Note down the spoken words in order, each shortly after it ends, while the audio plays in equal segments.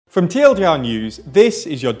From TLDR News, this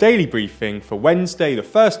is your daily briefing for Wednesday, the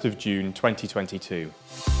 1st of June 2022.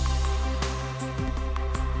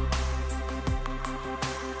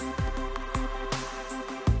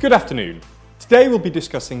 Good afternoon. Today we'll be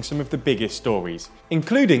discussing some of the biggest stories,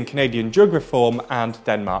 including Canadian drug reform and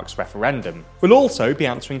Denmark's referendum. We'll also be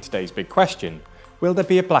answering today's big question: will there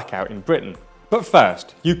be a blackout in Britain? But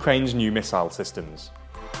first, Ukraine's new missile systems.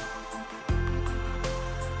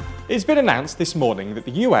 It's been announced this morning that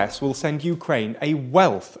the US will send Ukraine a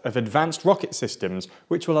wealth of advanced rocket systems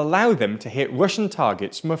which will allow them to hit Russian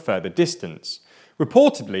targets from a further distance,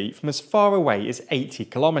 reportedly from as far away as 80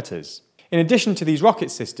 kilometres. In addition to these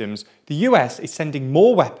rocket systems, the US is sending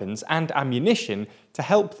more weapons and ammunition to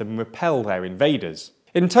help them repel their invaders.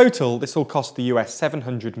 In total, this will cost the US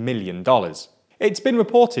 $700 million. It's been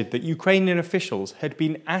reported that Ukrainian officials had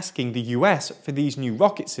been asking the US for these new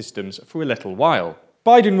rocket systems for a little while.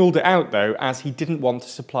 Biden ruled it out, though, as he didn't want to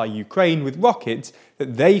supply Ukraine with rockets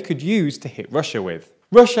that they could use to hit Russia with.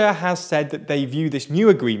 Russia has said that they view this new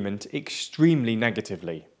agreement extremely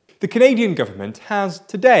negatively. The Canadian government has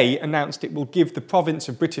today announced it will give the province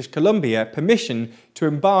of British Columbia permission to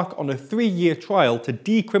embark on a 3-year trial to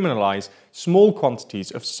decriminalise small quantities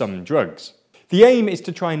of some drugs. The aim is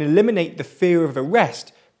to try and eliminate the fear of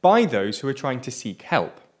arrest by those who are trying to seek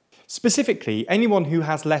help. Specifically, anyone who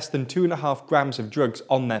has less than 2.5 grams of drugs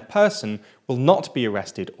on their person will not be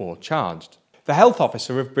arrested or charged. The health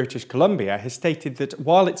officer of British Columbia has stated that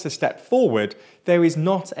while it's a step forward, there is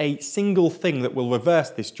not a single thing that will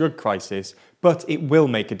reverse this drug crisis, but it will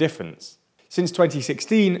make a difference. Since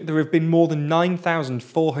 2016, there have been more than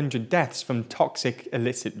 9,400 deaths from toxic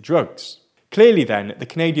illicit drugs. Clearly then, the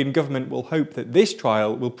Canadian government will hope that this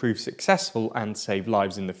trial will prove successful and save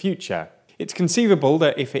lives in the future. It's conceivable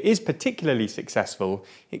that if it is particularly successful,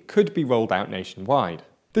 it could be rolled out nationwide.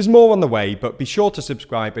 There's more on the way, but be sure to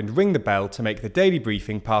subscribe and ring the bell to make the daily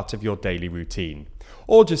briefing part of your daily routine.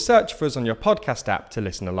 Or just search for us on your podcast app to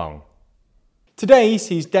listen along. Today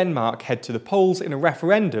sees Denmark head to the polls in a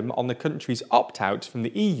referendum on the country's opt-out from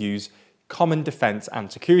the EU's Common Defence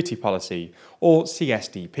and Security Policy, or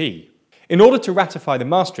CSDP. In order to ratify the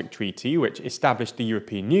Maastricht Treaty, which established the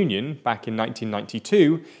European Union back in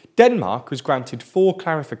 1992, Denmark was granted 4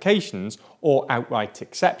 clarifications or outright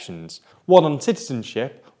exceptions, one on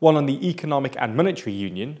citizenship, one on the Economic and Monetary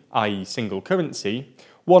Union, i.e. single currency,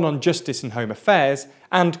 one on justice and home affairs,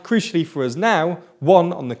 and, crucially for us now,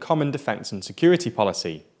 one on the Common Defence and Security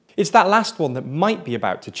Policy. It's that last one that might be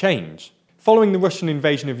about to change. Following the Russian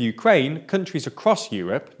invasion of Ukraine, countries across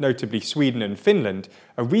Europe, notably Sweden and Finland,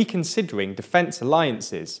 are reconsidering defence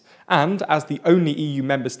alliances, and as the only EU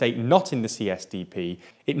member state not in the CSDP,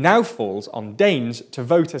 it now falls on Danes to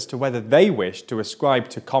vote as to whether they wish to ascribe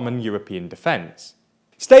to common European defence.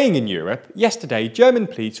 Staying in Europe, yesterday German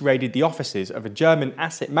police raided the offices of a German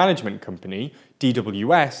asset management company,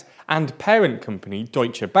 DWS, and parent company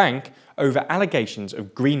Deutsche Bank over allegations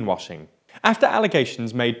of greenwashing. After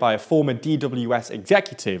allegations made by a former DWS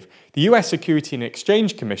executive, the US Security and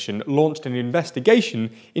Exchange Commission launched an investigation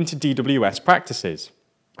into DWS practices,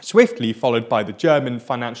 swiftly followed by the German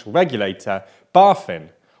financial regulator, BaFin,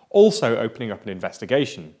 also opening up an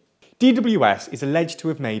investigation. DWS is alleged to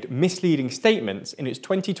have made misleading statements in its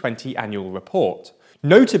 2020 annual report,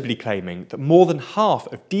 notably claiming that more than half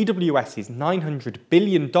of DWS's $900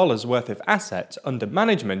 billion worth of assets under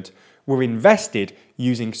management were invested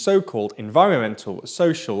using so-called environmental,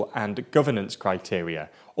 social and governance criteria,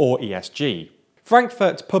 or ESG.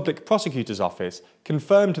 Frankfurt's Public Prosecutor's Office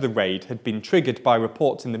confirmed the raid had been triggered by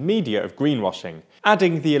reports in the media of greenwashing,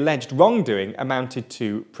 adding the alleged wrongdoing amounted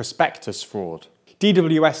to prospectus fraud.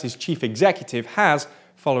 DWS's chief executive has,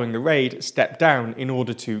 following the raid, stepped down in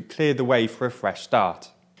order to clear the way for a fresh start.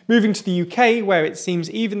 Moving to the UK, where it seems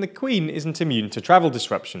even the Queen isn't immune to travel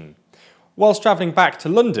disruption. Whilst travelling back to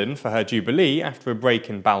London for her Jubilee after a break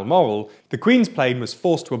in Balmoral, the Queen's plane was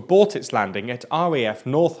forced to abort its landing at RAF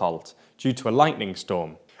Northolt due to a lightning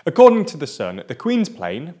storm. According to The Sun, the Queen's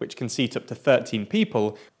plane, which can seat up to 13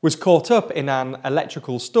 people, was caught up in an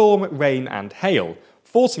electrical storm, rain and hail,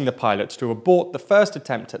 forcing the pilot to abort the first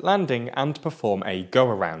attempt at landing and perform a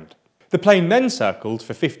go-around. The plane then circled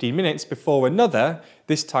for 15 minutes before another,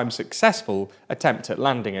 this time successful, attempt at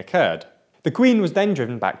landing occurred. The Queen was then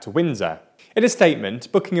driven back to Windsor. In a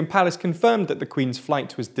statement, Buckingham Palace confirmed that the Queen's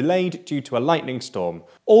flight was delayed due to a lightning storm.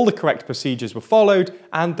 All the correct procedures were followed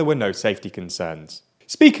and there were no safety concerns.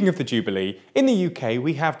 Speaking of the Jubilee, in the UK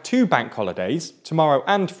we have 2 bank holidays, tomorrow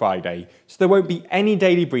and Friday, so there won't be any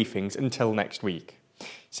daily briefings until next week.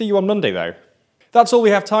 See you on Monday though. That's all we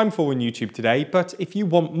have time for on YouTube today, but if you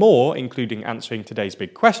want more, including answering today's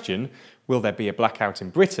big question, Will there be a blackout in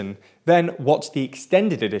Britain? Then what's the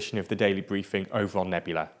extended edition of the Daily Briefing over on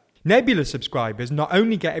Nebula? Nebula subscribers not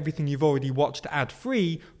only get everything you've already watched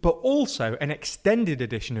ad-free, but also an extended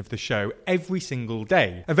edition of the show every single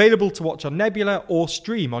day, available to watch on Nebula or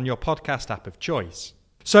stream on your podcast app of choice.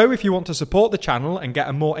 So if you want to support the channel and get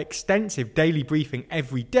a more extensive daily briefing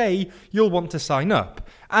every day, you'll want to sign up.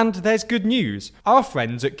 And there's good news. Our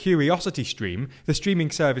friends at CuriosityStream, the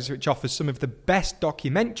streaming service which offers some of the best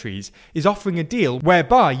documentaries, is offering a deal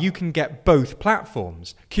whereby you can get both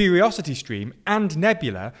platforms, CuriosityStream and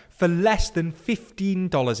Nebula, for less than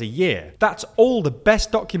 $15 a year. That's all the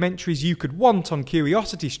best documentaries you could want on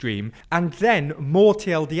CuriosityStream, and then more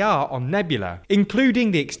TLDR on Nebula,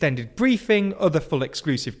 including the extended briefing, other full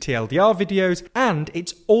exclusive TLDR videos, and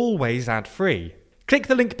it's always ad-free. Click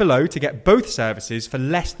the link below to get both services for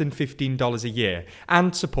less than $15 a year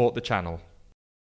and support the channel.